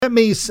Let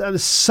me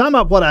sum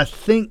up what I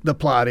think the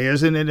plot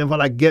is and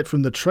what I get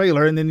from the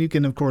trailer, and then you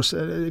can, of course,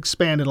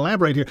 expand and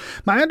elaborate here.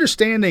 My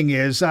understanding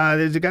is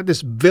they've got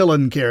this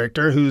villain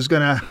character who's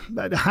going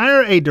to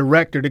hire a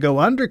director to go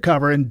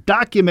undercover and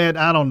document,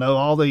 I don't know,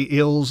 all the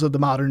ills of the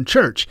modern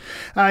church.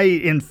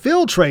 He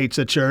infiltrates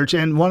a church,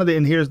 and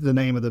here's the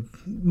name of the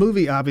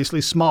movie,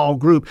 obviously, Small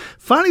Group.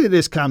 Funny that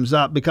this comes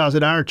up because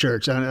at our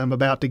church, I'm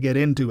about to get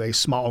into a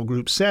small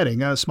group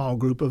setting, a small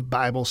group of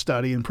Bible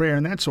study and prayer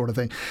and that sort of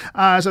thing.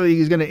 So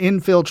he's going to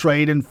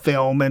infiltrate and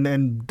film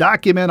and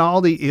document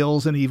all the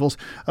ills and evils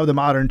of the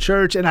modern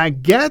church. And I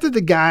gather the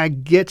guy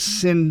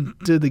gets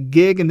into the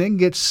gig and then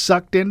gets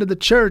sucked into the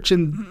church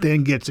and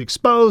then gets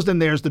exposed,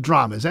 and there's the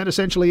drama. Is that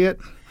essentially it?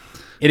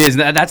 It is.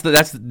 That's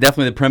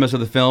definitely the premise of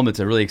the film. It's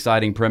a really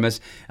exciting premise.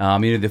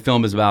 The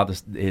film is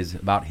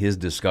about his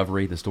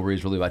discovery. The story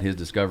is really about his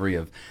discovery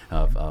of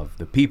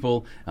the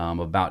people.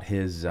 About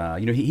his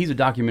he's a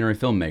documentary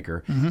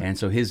filmmaker, and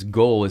so his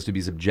goal is to be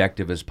as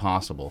objective as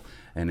possible.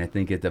 And I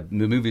think the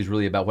movie is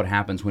really about what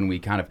happens when we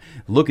kind of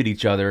look at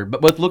each other,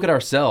 but look at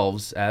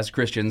ourselves as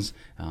Christians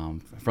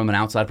from an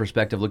outside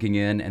perspective looking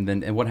in,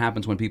 and what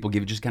happens when people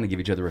give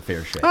each other a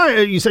fair shake. All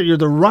right, you said you're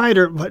the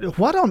writer.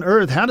 What on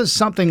earth? How does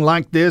something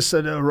like this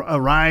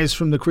arise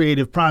from the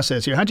creative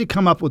process here? How'd you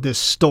come up with this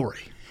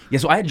story? Yeah,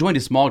 so I had joined a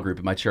small group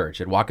at my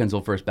church, at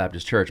Watkinsville First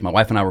Baptist Church. My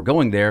wife and I were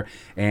going there,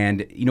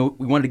 and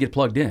we wanted to get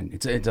plugged in.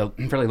 It's a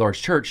fairly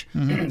large church,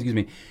 excuse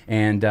me,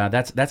 and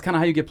that's kind of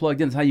how you get plugged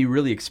in. It's how you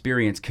really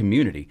experience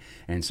community.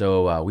 And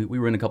so we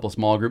were in a couple of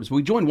small groups.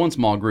 We joined one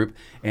small group,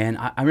 and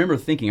I remember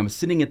thinking, I was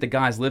sitting at the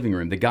guy's living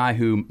room, the guy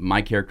who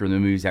my character in the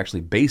movie is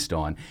actually based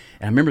on,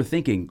 and I remember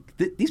thinking,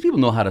 these people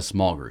know how to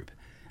small group.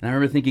 And I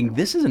remember thinking,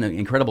 this is an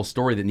incredible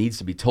story that needs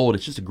to be told.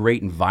 It's just a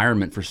great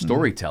environment for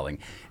storytelling.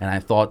 And I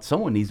thought,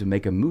 someone needs to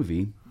make a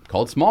movie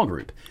called Small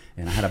Group.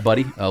 And I had a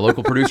buddy, a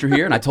local producer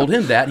here, and I told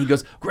him that. He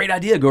goes, great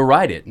idea, go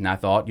write it. And I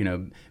thought,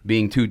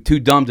 being too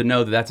dumb to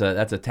know that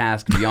that's a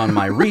task beyond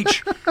my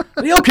reach.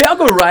 Okay, I'll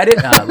go write it.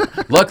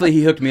 Luckily,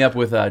 he hooked me up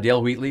with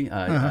Dale Wheatley.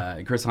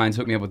 Chris Hines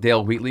hooked me up with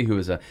Dale Wheatley, who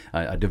is a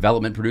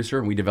development producer,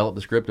 and we developed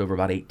the script over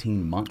about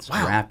 18 months,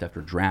 draft after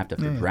draft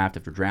after draft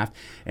after draft.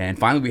 And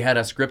finally, we had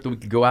a script that we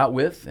could go out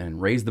with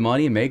and raise the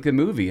money and make a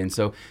movie. And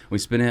so we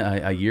spent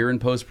a year in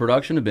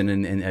post-production, have been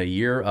in a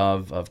year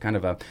of kind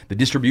of the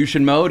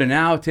distribution mode, and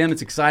now, Tim,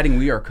 it's exciting.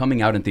 We are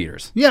coming out in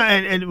theaters. Yeah,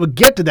 and we'll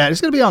get to that.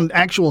 It's going to be on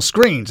actual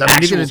screens. I mean,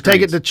 you're going to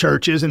take it to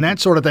churches and that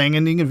sort of thing,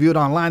 and you can view it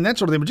online, that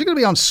sort of thing, but you're going to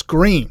be on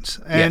screens.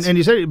 And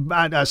you said,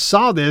 I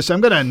saw this.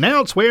 I'm going to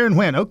announce where and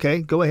when.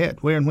 Okay, go ahead.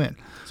 Where and when?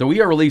 So we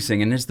are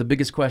releasing, and it's the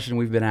biggest question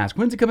we've been asked.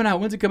 When's it coming out?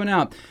 When's it coming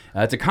out?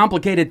 It's a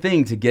complicated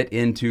thing to get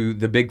into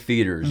the big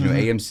theaters.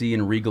 AMC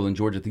and Regal and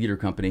Georgia Theater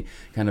Company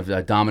kind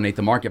of dominate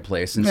the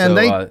marketplace. And so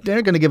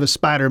they're going to give us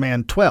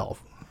Spider-Man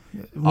 12.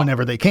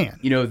 Whenever they can.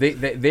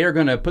 They are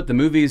going to put the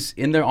movies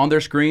on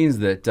their screens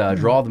that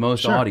draw the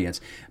most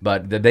audience.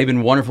 But they've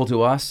been wonderful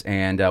to us,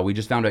 and we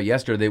just found out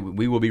yesterday that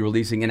we will be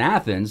releasing in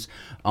Athens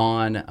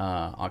on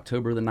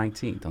October the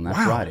 19th, on that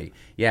Friday.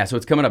 Yeah, so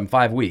it's coming up in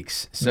 5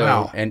 weeks.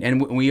 So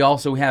and we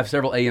also have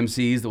several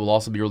AMCs that will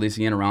also be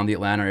releasing in around the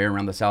Atlanta area,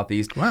 around the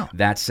Southeast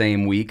that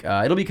same week.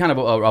 It'll be kind of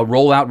a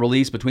rollout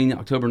release between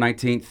October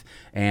 19th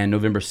and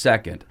November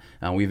 2nd.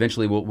 We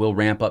eventually will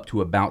ramp up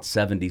to about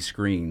 70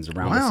 screens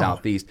around the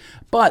Southeast.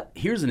 But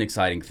here's an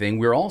exciting thing.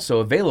 We're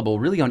also available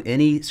really on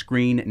any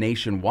screen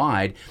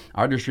nationwide.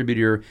 Our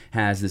distributor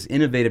has this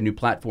innovative new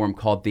platform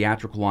called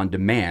Theatrical on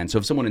Demand. So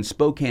if someone in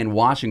Spokane,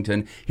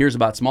 Washington hears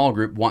about Small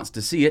Group, wants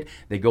to see it,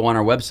 they go on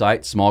our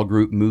website,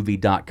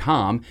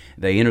 smallgroupmovie.com.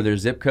 They enter their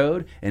zip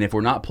code, and if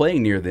we're not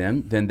playing near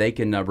them, then they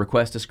can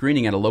request a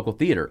screening at a local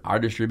theater. Our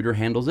distributor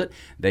handles it.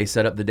 They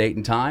set up the date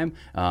and time.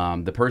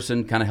 The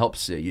person kind of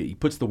helps,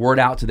 puts the word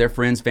out to their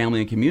friends,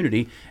 family, and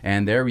community,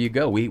 and there you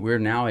go. We're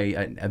now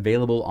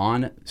available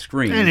on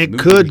screen. And it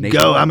could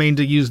go,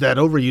 to use that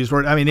overused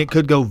word, it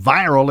could go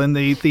viral in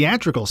the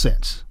theatrical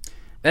sense.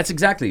 That's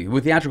exactly.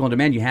 With Theatrical on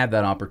Demand, you have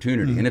that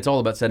opportunity, and it's all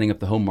about setting up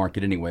the home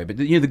market anyway. But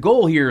the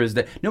goal here is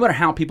that no matter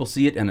how people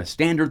see it in a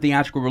standard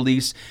theatrical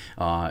release,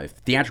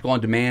 Theatrical on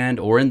Demand,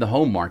 or in the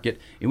home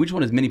market, we just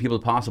want as many people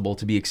as possible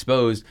to be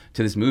exposed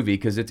to this movie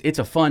because it's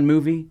a fun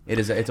movie.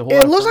 It's a whole.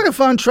 It looks like a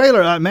fun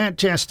trailer. Matt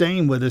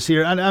Chastain with us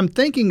here. I'm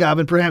thinking of,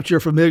 and perhaps you're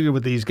familiar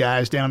with these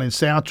guys down in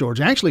South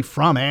Georgia, actually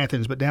from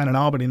Athens, but down in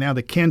Albany now,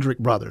 the Kendrick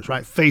brothers,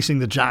 right, Facing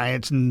the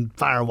Giants and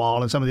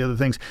Firewall and some of the other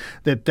things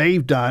that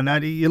they've done. Now,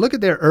 you look at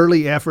their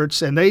early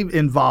efforts, and they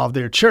involved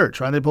their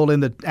church, right? They pulled in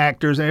the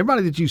actors, and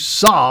everybody that you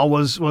saw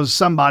was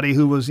somebody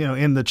who was,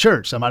 in the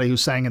church, somebody who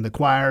sang in the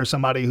choir,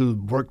 somebody who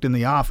worked in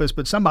the office,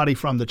 but somebody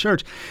from the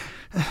church.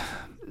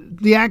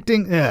 The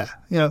acting,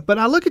 but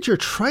I look at your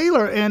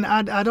trailer, and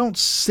I don't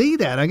see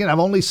that. Again, I've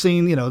only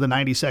seen, the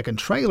 90-second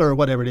trailer or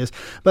whatever it is,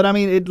 but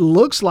it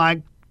looks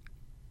like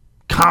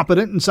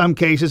competent, in some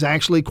cases,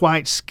 actually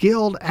quite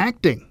skilled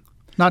acting.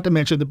 Not to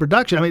mention the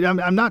production.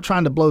 I'm not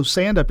trying to blow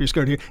sand up your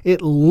skirt here.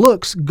 It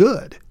looks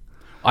good.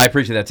 I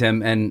appreciate that,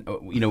 Tim. And,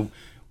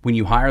 when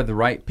you hire the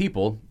right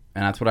people,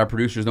 And that's what our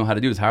producers know how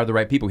to do, is hire the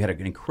right people. We had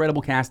an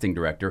incredible casting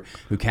director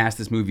who cast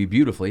this movie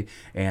beautifully.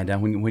 And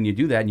when you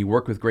do that and you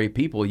work with great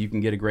people, you can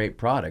get a great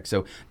product.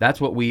 So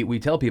that's what we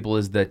tell people,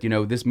 is that,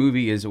 this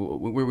movie is,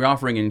 we're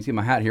offering, and you see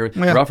my hat here,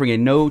 we're offering a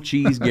no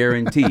cheese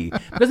guarantee.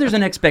 Because there's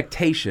an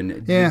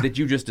expectation that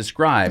you just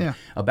described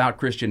about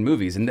Christian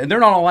movies. And they're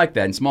not all like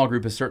that. And Small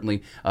Group is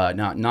certainly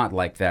not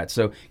like that.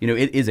 So,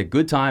 it is a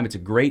good time. It's a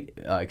great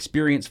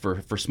experience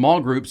for small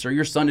groups, or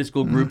your Sunday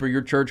school group, or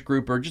your church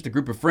group, or just a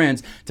group of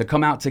friends to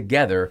come out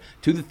together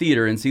to the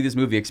theater and see this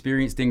movie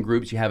experienced in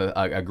groups. You have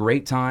a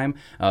great time.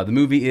 The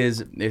movie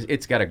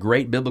it's got a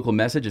great biblical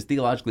message. It's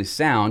theologically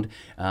sound,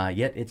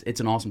 yet it's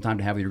an awesome time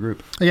to have with your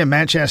group. Again,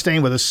 Matt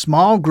Chastain with A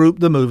Small Group,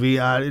 the movie.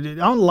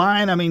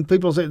 Online,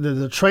 people say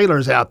the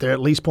trailer's out there. At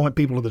least point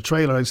people to the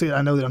trailer.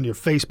 I know that on your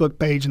Facebook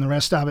page and the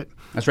rest of it.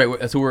 That's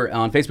right. So we're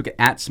on Facebook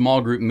at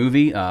Small Group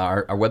Movie.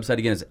 Our website,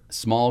 again, is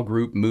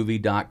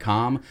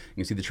smallgroupmovie.com. You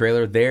can see the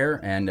trailer there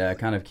and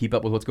kind of keep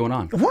up with what's going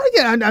on. Well,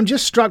 again, I'm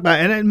just struck by,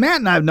 and Matt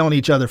and I have known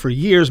each other for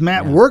years.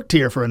 Matt worked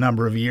here for a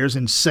number of years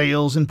in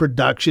sales and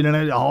production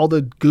and all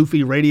the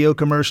goofy radio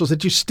commercials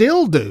that you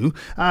still do.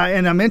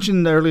 And I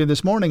mentioned earlier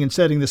this morning in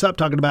setting this up,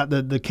 talking about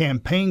the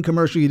campaign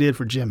commercial you did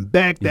for Jim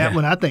Beck. That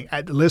one, I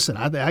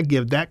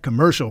give that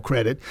commercial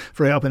credit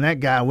for helping that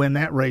guy win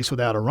that race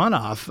without a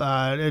runoff.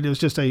 It was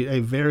just a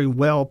very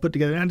well put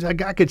together. And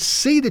I could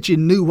see that you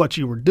knew what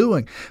you were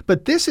doing.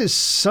 But this is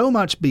so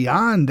much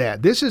beyond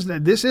that. This isn't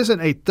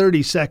a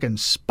 30-second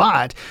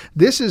spot.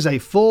 This is a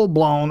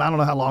full-blown, I don't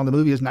know how long the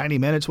movie is, 90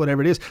 minutes,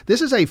 whatever it is.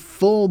 This is a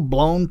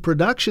full-blown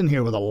production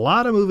here with a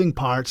lot of moving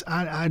parts.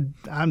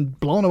 I'm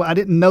blown away. I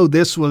didn't know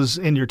this was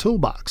in your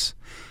toolbox.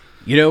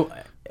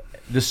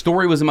 The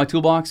story was in my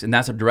toolbox, and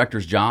that's a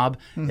director's job.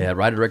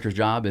 Writer-director's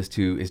job is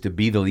to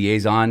be the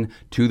liaison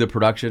to the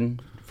production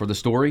for the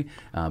story.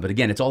 But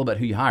again, it's all about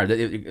who you hire.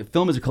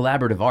 Film is a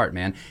collaborative art,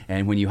 man.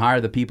 And when you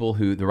hire the people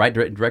the right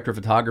director of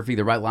photography,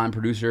 the right line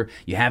producer,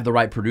 you have the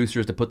right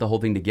producers to put the whole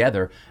thing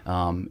together.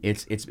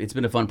 It's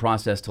been a fun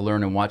process to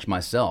learn and watch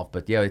myself.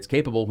 But yeah, it's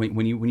capable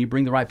when you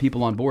bring the right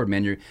people on board,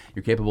 man. You're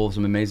capable of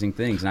some amazing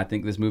things. And I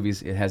think this movie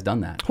has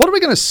done that. What are we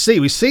going to see?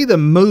 We see the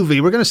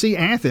movie. We're going to see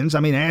Athens.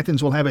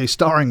 Athens will have a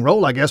starring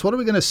role, I guess. What are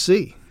we going to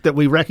see that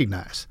we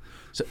recognize?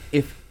 So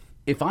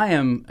if I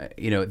am,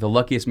 the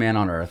luckiest man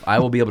on earth, I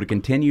will be able to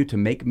continue to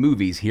make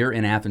movies here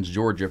in Athens,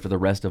 Georgia for the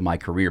rest of my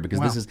career, because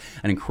this is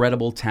an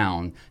incredible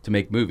town to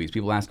make movies.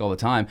 People ask all the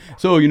time,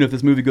 so, if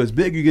this movie goes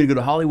big, you're going to go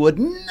to Hollywood?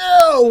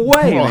 No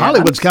way, Well,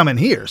 Hollywood's coming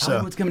here. So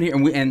Hollywood's coming here,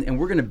 and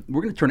we're going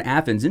to turn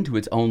Athens into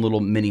its own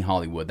little mini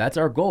Hollywood. That's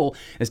our goal,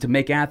 is to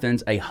make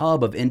Athens a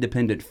hub of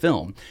independent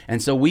film.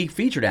 And so we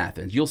featured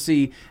Athens. You'll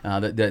see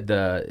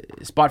the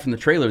spot from the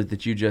trailer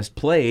that you just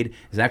played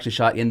is actually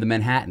shot in the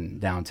Manhattan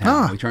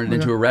downtown. We turned it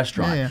into a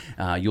restaurant.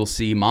 You'll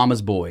see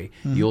Mama's Boy.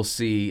 You'll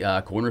see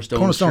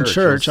Cornerstone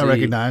Church. I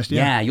recognized.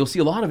 You'll see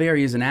a lot of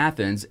areas in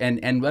Athens,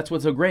 and that's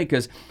what's so great,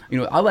 because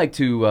I like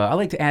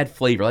to add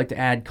flavor. I like to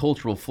add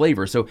cultural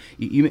flavor. So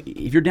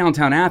if you're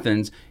downtown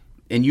Athens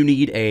and you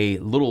need a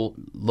little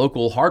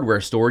local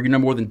hardware store, you're no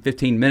more than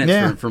 15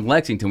 minutes from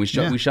Lexington. We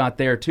shot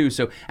there too.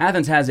 So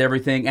Athens has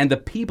everything, and the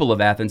people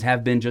of Athens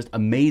have been just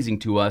amazing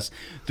to us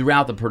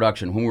throughout the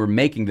production. When we were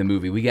making the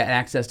movie, we got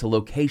access to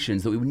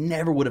locations that we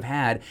never would have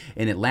had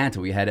in Atlanta.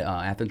 We had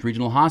Athens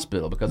Regional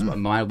Hospital because of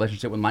my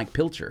relationship with Mike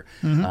Pilcher.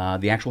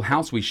 The actual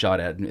house we shot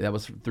at, that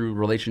was through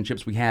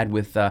relationships we had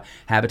with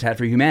Habitat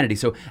for Humanity.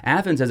 So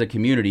Athens as a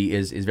community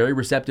is very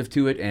receptive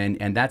to it,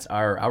 and that's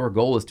our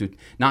goal, is to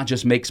not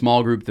just make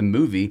Small Group the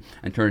movie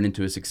and turn it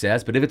into a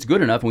success, but if it's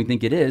good enough and we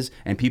think it is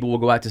and people will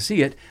go out to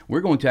see it, we're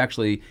going to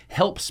actually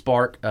help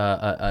spark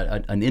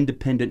an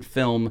independent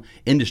film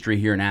industry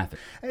here in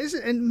Athens.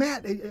 And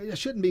Matt, I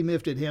shouldn't be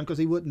miffed at him because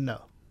he wouldn't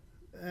know.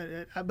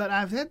 But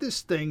I've had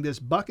this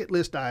bucket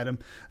list item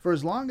for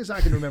as long as I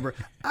can remember.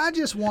 I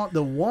just want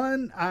the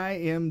one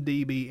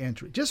IMDb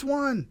entry, just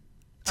one.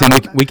 Tim,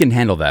 we can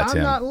handle that, Tim.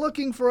 I'm not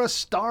looking for a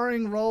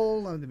starring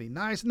role. To be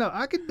nice. No,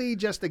 I could be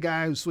just the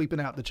guy who's sweeping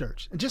out the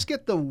church. And just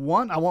get the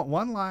one. I want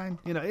one line.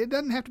 It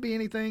doesn't have to be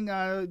anything.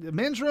 The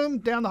men's room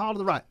down the hall to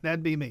the right.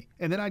 That'd be me.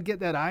 And then I'd get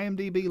that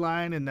IMDb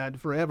line, and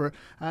forever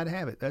I'd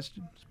have it. That's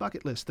just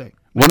bucket list thing.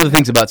 One of the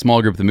things about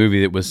Small Group, the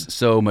movie, that was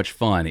so much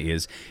fun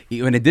is,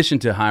 in addition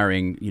to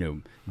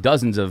hiring,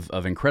 dozens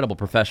of incredible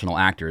professional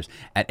actors,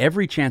 at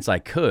every chance I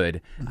could,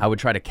 I would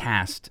try to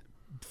cast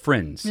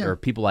friends or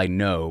people I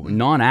know,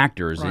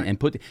 non-actors, and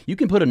you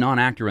can put a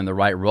non-actor in the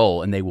right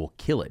role and they will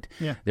kill it.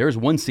 There's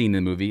one scene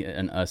in the movie,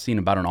 a scene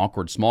about an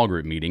awkward small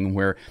group meeting,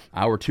 where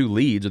our two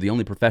leads are the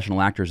only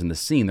professional actors in the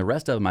scene. The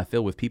rest of them I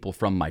fill with people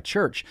from my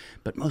church,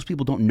 but most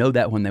people don't know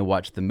that when they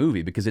watch the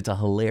movie, because it's a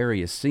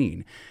hilarious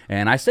scene.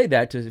 And I say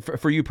that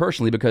for you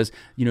personally, because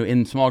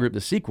in Small Group,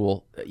 the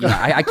sequel,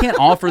 I can't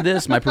offer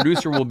this. My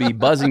producer will be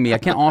buzzing me. I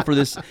can't offer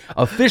this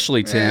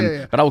officially,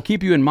 Tim, but I will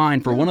keep you in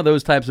mind for one of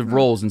those types of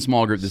roles in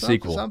Small Group, the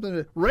sequel.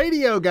 Something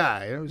radio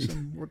guy.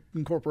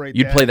 Incorporate.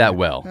 You'd that. play that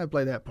well. I'd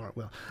play that part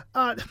well.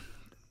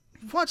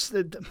 what's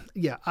the?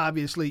 Yeah,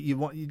 obviously you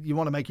want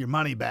to make your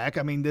money back.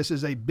 I mean, this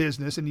is a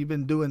business, and you've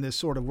been doing this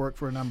sort of work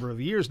for a number of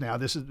years now.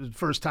 This is the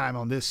first time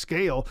on this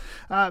scale.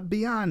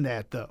 Beyond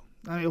that, though,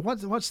 I mean,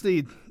 what's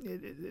the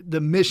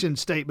mission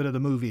statement of the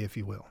movie, if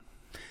you will?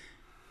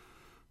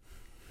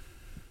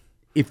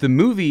 If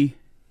when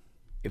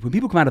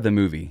people come out of the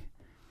movie,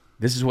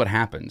 this is what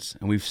happens,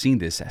 and we've seen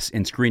this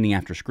in screening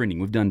after screening.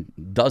 We've done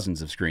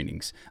dozens of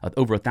screenings.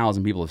 Over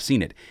 1,000 people have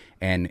seen it.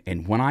 And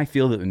when I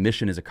feel that the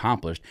mission is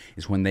accomplished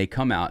is when they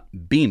come out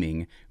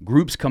beaming,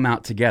 groups come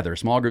out together,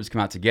 small groups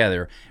come out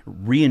together,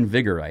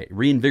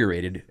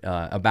 reinvigorated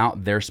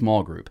about their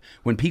small group.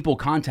 When people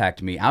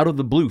contact me out of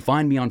the blue,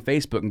 find me on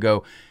Facebook and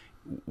go,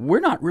 we're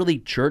not really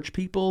church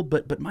people,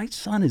 but my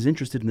son is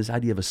interested in this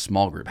idea of a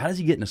small group. How does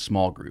he get in a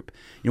small group?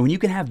 When you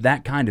can have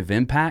that kind of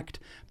impact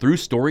through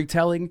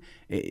storytelling,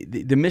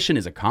 the mission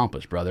is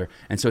accomplished, brother.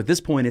 And so at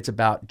this point, it's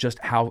about just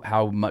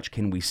how much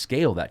can we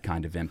scale that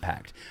kind of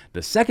impact.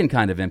 The second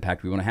kind of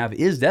impact we want to have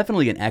is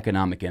definitely an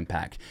economic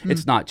impact.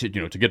 It's not to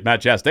get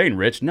Matt Chastain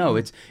rich. No,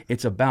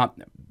 it's about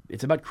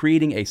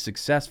creating a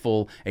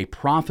successful, a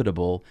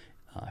profitable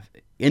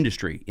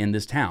industry in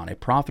this town, a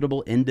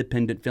profitable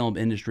independent film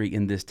industry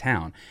in this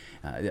town.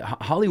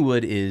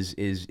 Hollywood is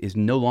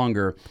no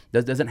longer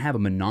doesn't have a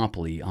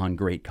monopoly on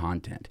great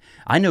content.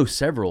 I know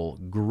several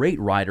great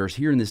writers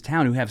here in this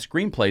town who have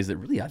screenplays that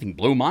really I think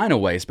blew mine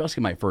away,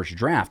 especially my first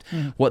draft.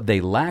 What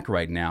they lack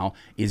right now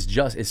is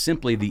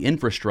simply the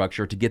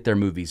infrastructure to get their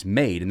movies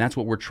made, and that's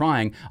what we're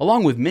trying,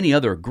 along with many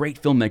other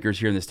great filmmakers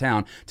here in this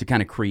town, to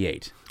kind of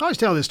create. I always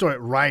tell this story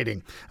at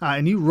writing,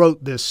 and you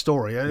wrote this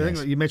story. I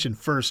think you mentioned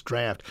first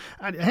draft.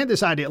 I had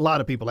this idea. A lot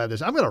of people have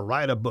this. I'm going to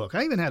write a book.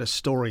 I even had a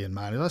story in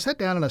mind. And I sat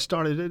down and I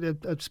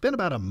spent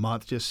about a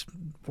month just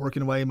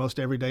working away most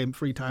every day in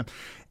free time.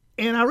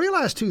 And I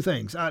realized two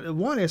things.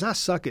 One is I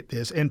suck at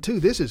this, and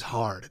two, this is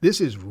hard. This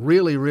is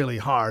really, really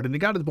hard. And it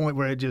got to the point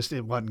where it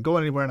wasn't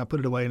going anywhere, and I put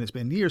it away, and it's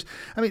been years.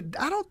 I mean,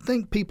 I don't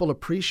think people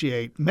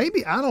appreciate,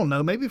 maybe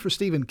for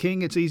Stephen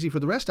King it's easy,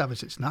 for the rest of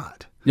us it's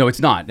not. No,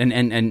 it's not.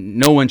 And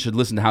no one should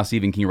listen to how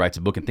Stephen King writes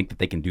a book and think that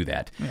they can do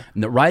that. Yeah.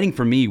 And the writing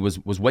for me was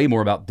way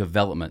more about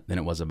development than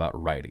it was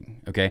about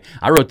writing. Okay?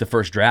 I wrote the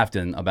first draft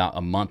in about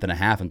a month and a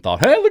half and thought,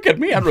 hey, look at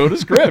me, I wrote a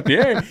script.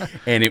 Yeah.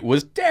 And it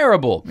was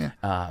terrible.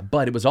 Yeah.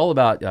 But it was all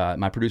about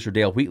my producer,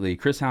 Dale Wheatley.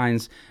 Chris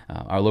Hines,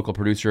 our local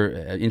producer,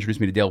 introduced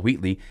me to Dale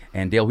Wheatley.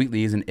 And Dale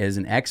Wheatley is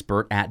an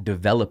expert at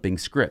developing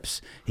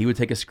scripts. He would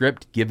take a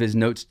script, give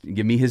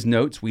me his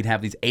notes. We'd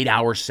have these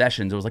 8-hour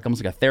sessions. It was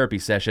almost like a therapy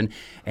session.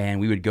 And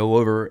we would go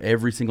over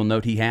every single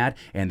note he had,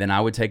 and then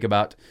I would take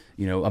about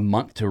a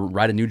month to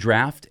write a new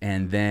draft,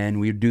 and then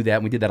we'd do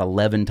that. We did that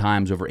 11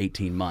 times over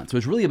 18 months. So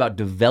it's really about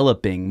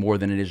developing more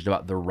than it is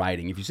about the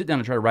writing. If you sit down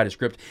and try to write a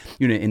script,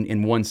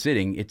 in one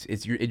sitting,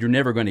 you're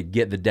never going to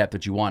get the depth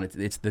that you want.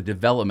 It's the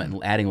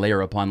development, adding layer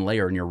upon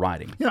layer in your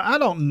writing. I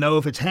don't know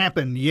if it's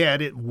happened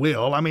yet. It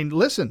will. I mean,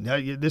 listen,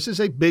 this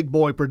is a big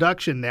boy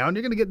production now, and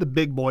you're going to get the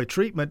big boy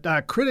treatment.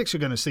 Critics are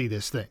going to see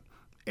this thing.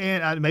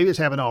 And maybe it's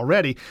happened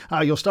already.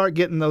 You'll start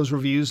getting those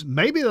reviews.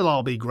 Maybe they'll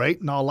all be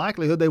great. In all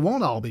likelihood, they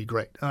won't all be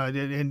great.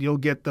 And you'll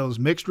get those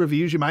mixed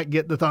reviews. You might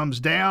get the thumbs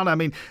down. I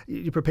mean,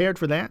 you prepared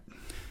for that?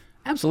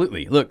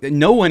 Absolutely. Look,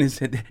 no one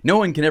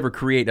can ever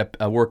create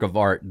a work of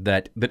art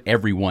that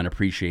everyone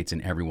appreciates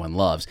and everyone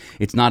loves.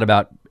 It's not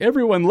about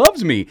everyone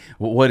loves me.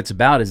 What it's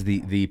about is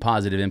the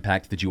positive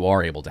impact that you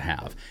are able to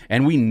have.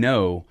 And we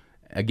know,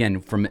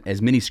 again, from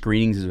as many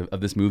screenings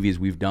of this movie as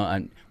we've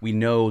done, we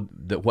know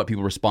that what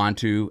people respond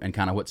to and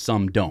kind of what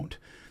some don't.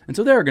 And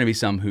so there are going to be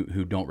some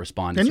who don't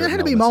respond. And there had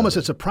to be moments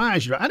that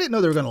surprised you. I didn't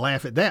know they were going to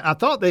laugh at that. I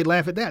thought they'd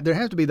laugh at that. There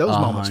has to be those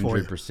moments for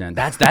you. 100%.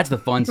 That's the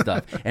fun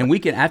stuff. And we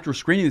can, after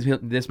screening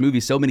this movie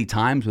so many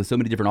times with so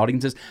many different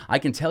audiences, I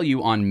can tell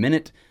you on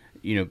minute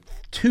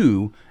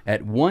 2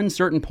 at one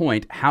certain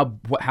point how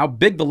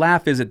big the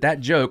laugh is at that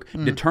joke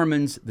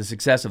determines the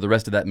success of the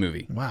rest of that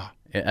movie. Wow.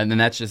 And then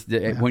that's just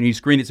when you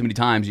screen it so many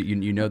times,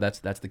 you know that's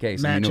the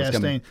case. Matt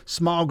Chastain,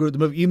 small group, the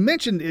movie. You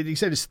mentioned it. You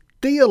said it's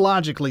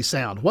theologically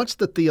sound. What's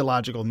the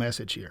theological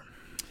message here?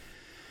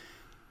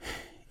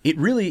 It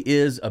really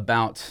is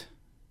about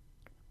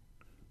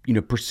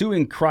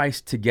pursuing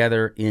Christ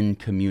together in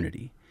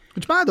community.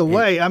 Which, by the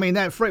way, I mean,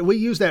 that phrase, we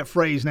use that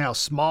phrase now,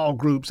 small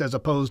groups, as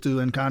opposed to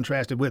and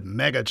contrasted with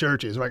mega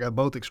churches, right?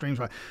 Both extremes.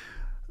 Right?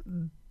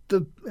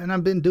 And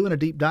I've been doing a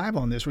deep dive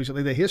on this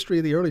recently. The history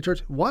of the early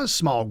church was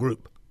small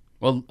group.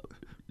 Well,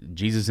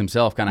 Jesus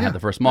himself kind of had the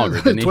first small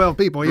group, didn't he? 12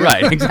 people, yeah.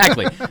 Right,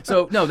 exactly.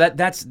 So, no,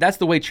 that's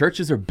the way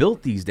churches are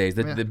built these days.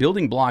 The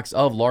building blocks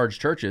of large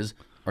churches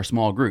are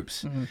small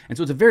groups. Mm-hmm. And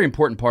so it's a very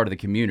important part of the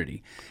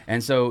community.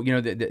 And so,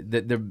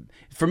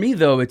 for me,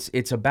 though, it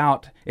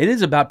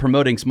is about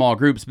promoting small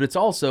groups, but it's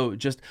also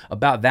just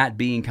about that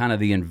being kind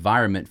of the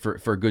environment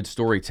for good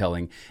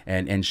storytelling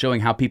and showing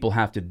how people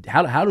have to,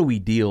 how do we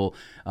deal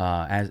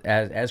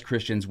as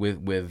Christians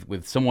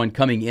with someone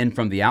coming in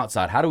from the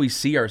outside? How do we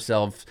see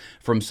ourselves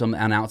from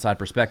an outside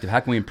perspective?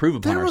 How can we improve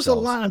upon ourselves? There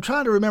was a line, I'm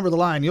trying to remember the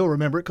line, you'll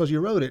remember it because you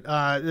wrote it.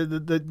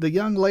 The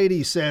young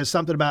lady says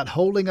something about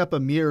holding up a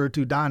mirror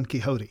to Don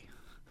Quixote.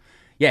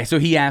 Yeah, so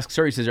he asks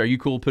her, he says, "Are you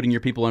cool putting your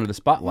people under the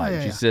spotlight?" Yeah,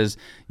 She yeah. says,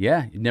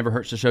 "Yeah, it never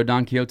hurts to show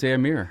Don Quixote a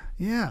mirror."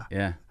 Yeah.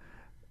 Yeah.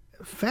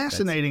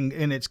 Fascinating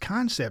in its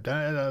concept.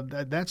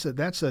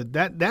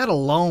 That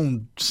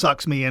alone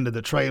sucks me into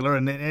the trailer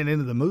and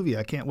into the movie.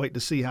 I can't wait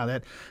to see how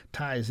that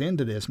ties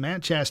into this.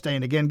 Matt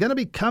Chastain, again, going to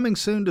be coming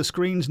soon to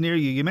screens near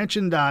you. You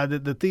mentioned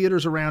the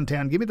theaters around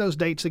town. Give me those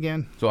dates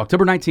again. So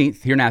October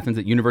 19th here in Athens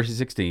at University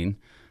 16.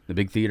 The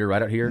big theater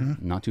right out here,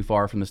 not too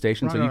far from the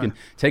station. So you can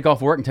take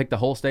off work and take the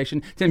whole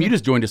station. Tim, you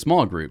just joined a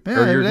small group. Yeah,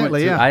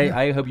 evidently, yeah.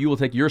 I hope you will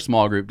take your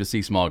small group to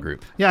see small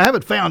group. Yeah, I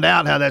haven't found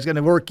out how that's going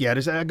to work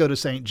yet. I go to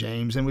St.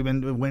 James, and we've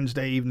been to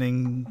Wednesday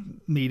evening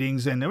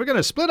meetings, and we're going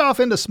to split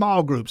off into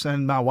small groups,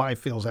 and my wife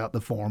fills out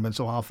the form, and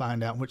so I'll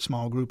find out which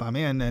small group I'm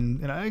in.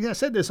 And I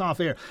said this off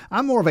air,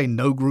 I'm more of a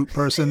no-group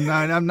person.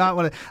 I don't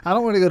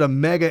want to go to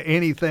mega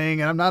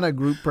anything, and I'm not a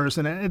group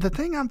person. And the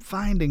thing I'm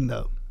finding,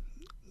 though,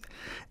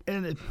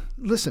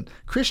 listen,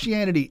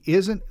 Christianity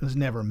was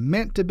never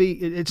meant to be.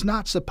 It's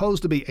not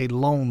supposed to be a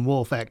lone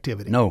wolf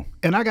activity. No.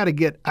 And I got to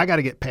get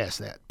past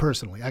that.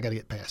 Personally, I got to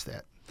get past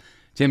that.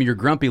 Tim, your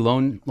grumpy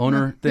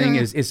loner thing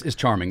is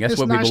charming. That's It's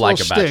what a nice people like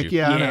little about stick, you.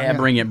 yeah, I know, yeah.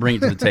 Bring it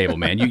to the table,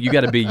 man. You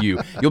got to be you.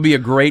 You'll be a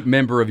great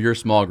member of your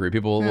small group.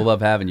 People will love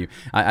having you.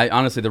 I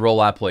honestly, the role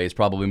I play is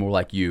probably more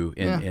like you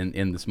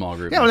in the small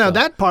group. Yeah, well, now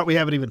myself. that part we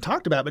haven't even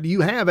talked about, but you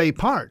have a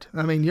part.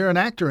 I mean, you're an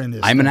actor in this.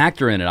 I'm an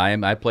actor in it.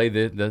 I play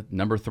the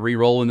number 3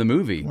 role in the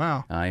movie.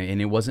 Wow.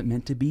 And it wasn't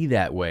meant to be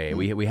that way.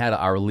 We had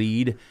our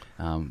lead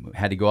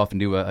had to go off and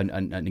do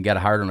and got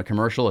hired on a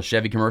commercial, a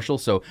Chevy commercial.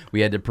 So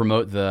we had to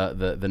promote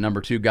the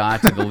number 2 guy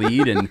to the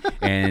lead,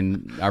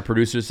 and our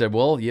producers said,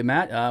 "Well, yeah,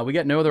 Matt, we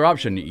got no other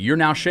option. You're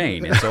now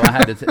Shane." And so I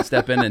had to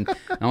step in and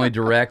not only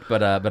direct,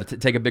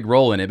 but take a big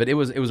role in it. But it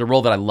was a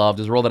role that I loved.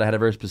 It was a role that I had a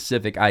very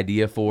specific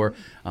idea for.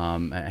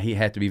 He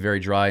had to be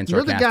very dry and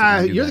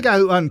sarcastic. You're the guy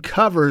who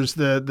uncovers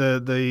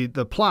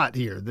the plot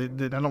here. I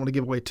don't want to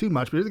give away too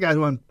much, but you're the guy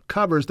who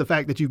uncovers the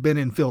fact that you've been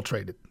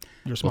infiltrated.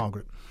 Your small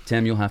group.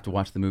 Tim, you'll have to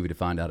watch the movie to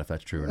find out if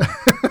that's true or not.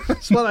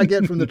 That's what I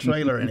get from the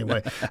trailer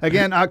anyway.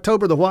 Again,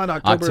 October the what?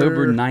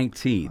 October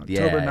 19th.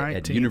 October 19th.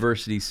 At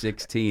University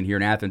 16 here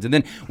in Athens. And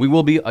then we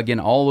will be,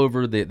 again, all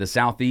over the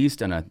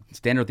Southeast on a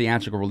standard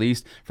theatrical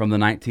release from the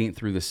 19th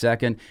through the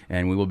 2nd.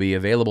 And we will be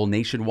available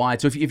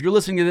nationwide. So if you're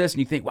listening to this and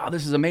you think, wow,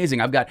 this is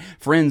amazing. I've got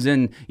friends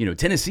in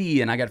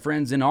Tennessee and I got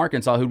friends in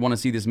Arkansas who'd want to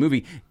see this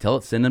movie.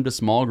 Send them to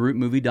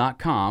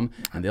smallgroupmovie.com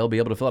and they'll be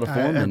able to fill out a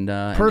form.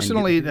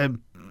 Personally,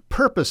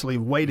 purposely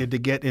waited to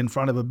get in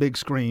front of a big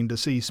screen to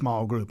see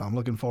small group. I'm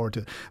looking forward to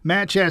it.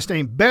 Matt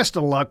Chastain, best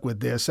of luck with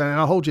this, and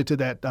I'll hold you to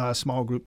that small group